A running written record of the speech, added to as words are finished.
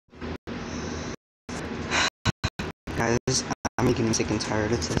Guys, I'm getting sick and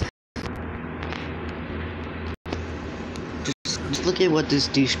tired of this. Just look at what this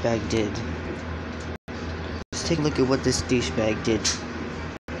douchebag did. Just take a look at what this douchebag did.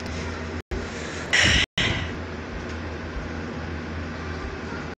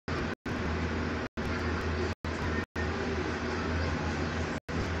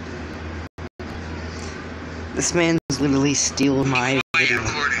 This man's literally stealing my video.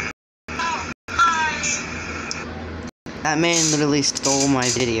 That man literally stole my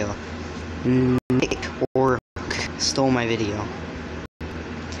video. Nick Ork stole my video.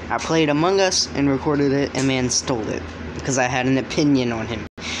 I played Among Us and recorded it, and man stole it because I had an opinion on him.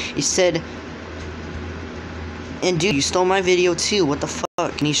 He said, "And dude, you stole my video too. What the fuck?"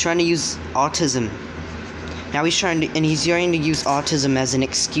 And he's trying to use autism. Now he's trying to use autism as an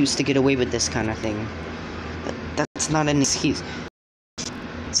excuse to get away with this kind of thing. That's not an excuse.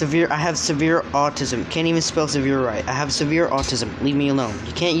 I have severe autism. Can't even spell severe right. I have severe autism. Leave me alone.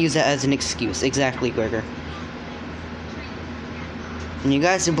 You can't use that as an excuse. Exactly, Gregor. And you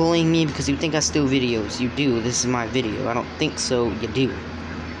guys are bullying me because you think I steal videos. You do. This is my video. I don't think so. You do.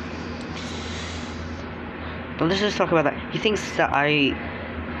 But let's just talk about that. He thinks that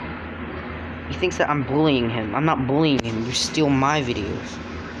I'm bullying him. I'm not bullying him. You steal my videos.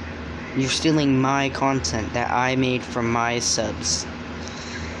 You're stealing my content that I made from my subs.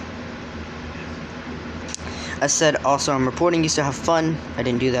 I said, also, I'm reporting you to have fun. I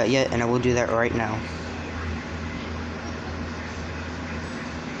didn't do that yet, and I will do that right now.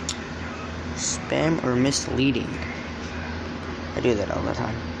 Spam or misleading. I do that all the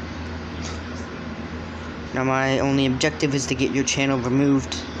time. Now, my only objective is to get your channel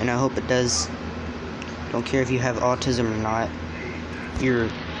removed, and I hope it does. Don't care if you have autism or not. Your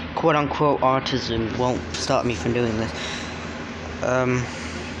quote-unquote autism won't stop me from doing this.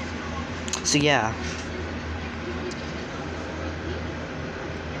 So yeah.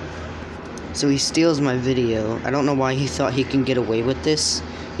 So he steals my video. I don't know why he thought he can get away with this.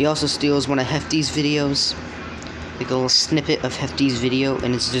 He also steals one of Hefty's videos. Like a little snippet of Hefty's video,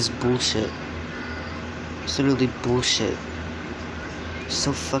 and it's just bullshit. It's literally bullshit.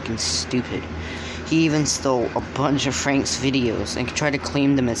 So fucking stupid. He even stole a bunch of Frank's videos and tried to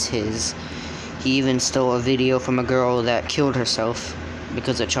claim them as his. He even stole a video from a girl that killed herself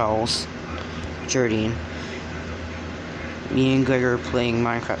because of Charles Jardine. Me and Gregor playing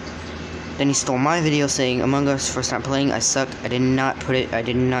Minecraft. Then he stole my video saying, "Among Us, first time playing, I suck." I did not put it,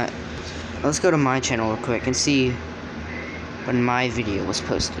 Let's go to my channel real quick and see when my video was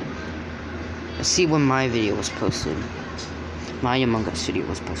posted. Let's see when my video was posted. My Among Us video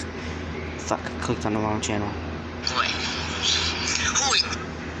was posted. Fuck, I clicked on the wrong channel.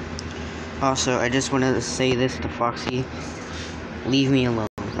 Also, I just wanted to say this to Foxy. Leave me alone,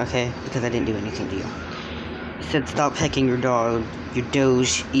 okay? Because I didn't do anything to you. He said, "Stop pecking your dog. Your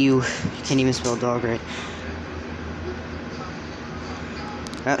doge. You can't even spell dog right."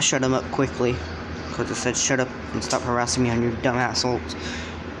 That shut him up quickly. Because it said, "Shut up and stop harassing me on your dumb assholes."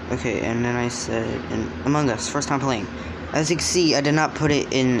 Okay, and then I said, Among Us, first time playing. As you can see, I did not put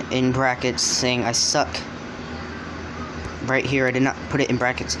it in brackets saying I suck. Right here, I did not put it in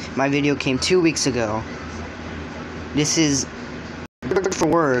brackets. My video came 2 weeks ago. This is word for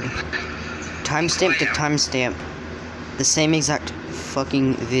word, timestamp to timestamp, the same exact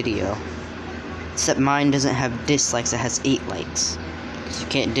fucking video. Except mine doesn't have dislikes, it has 8 likes. Because you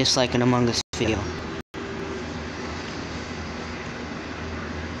can't dislike an Among Us video.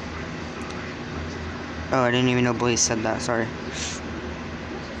 Oh, I didn't even know Blaze said that, sorry.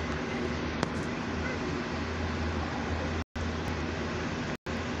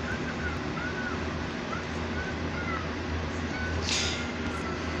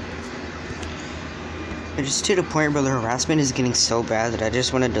 Just to the point where the harassment is getting so bad that I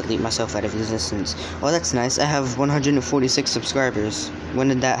just want to delete myself out of existence. Oh, that's nice. I have 146 subscribers. When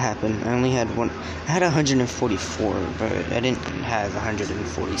did that happen? I only had I had 144, but I didn't have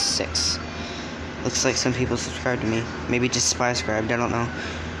 146. Looks like some people subscribed to me. Maybe just spy-scribed, I don't know.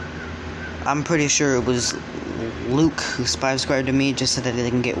 I'm pretty sure it was Luke who spy-scribed to me just so that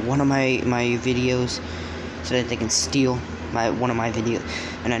they can get one of my videos, so that they can steal one of my videos.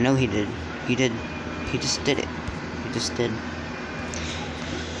 And I know he did. He just did it. He just did.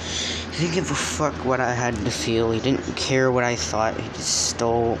 He didn't give a fuck what I had to feel. He didn't care what I thought. He just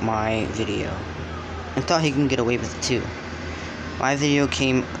stole my video. And thought he can get away with it too. My video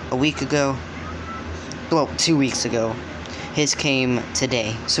came a week ago. Well, 2 weeks ago. His came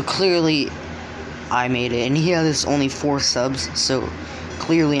today. So clearly, I made it. And he has only 4 subs. So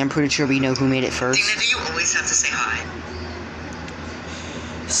clearly, I'm pretty sure we know who made it first. Dina, do you always have to say hi?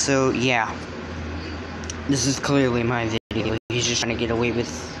 So, yeah. This is clearly my video. He's just trying to get away with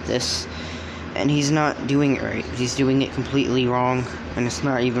this. And he's not doing it right. He's doing it completely wrong. And it's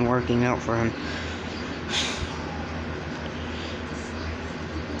not even working out for him.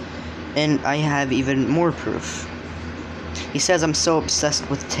 And I have even more proof. He says I'm so obsessed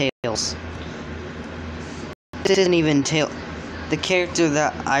with Tails. This isn't even Tails. The character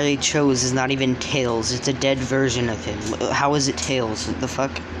that I chose is not even Tails. It's a dead version of him. How is it Tails? What the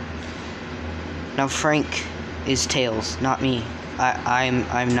fuck? Now Frank is Tails, not me.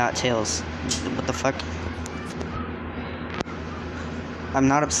 I'm not Tails. What the fuck? I'm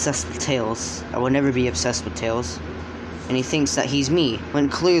not obsessed with Tails. I will never be obsessed with Tails. And he thinks that he's me, when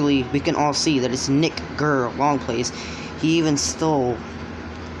clearly we can all see that it's Nick Gurr Longplays. He even stole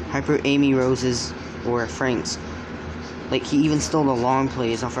Hyper Amy Rose's, or Frank's. Like, he even stole the long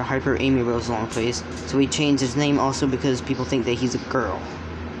plays off of Hyper Amy Rose long plays. So he changed his name also because people think that he's a girl.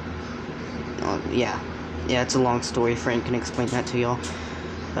 Yeah, it's a long story. Frank can explain that to y'all.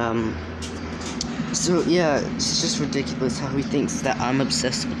 So yeah, it's just ridiculous how he thinks that I'm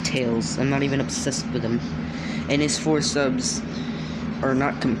obsessed with Tails. I'm not even obsessed with him. And his 4 subs are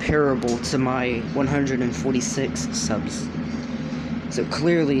not comparable to my 146 subs. So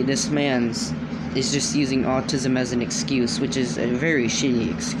clearly this man's is just using autism as an excuse, which is a very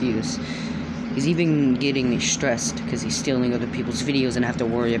shitty excuse. He's even getting me stressed because he's stealing other people's videos and I have to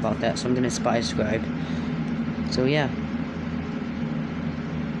worry about that, so I'm gonna spy scribe. So yeah,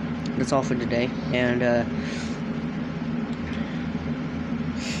 that's all for today. And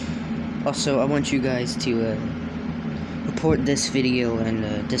also I want you guys to report this video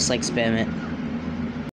and dislike spam it.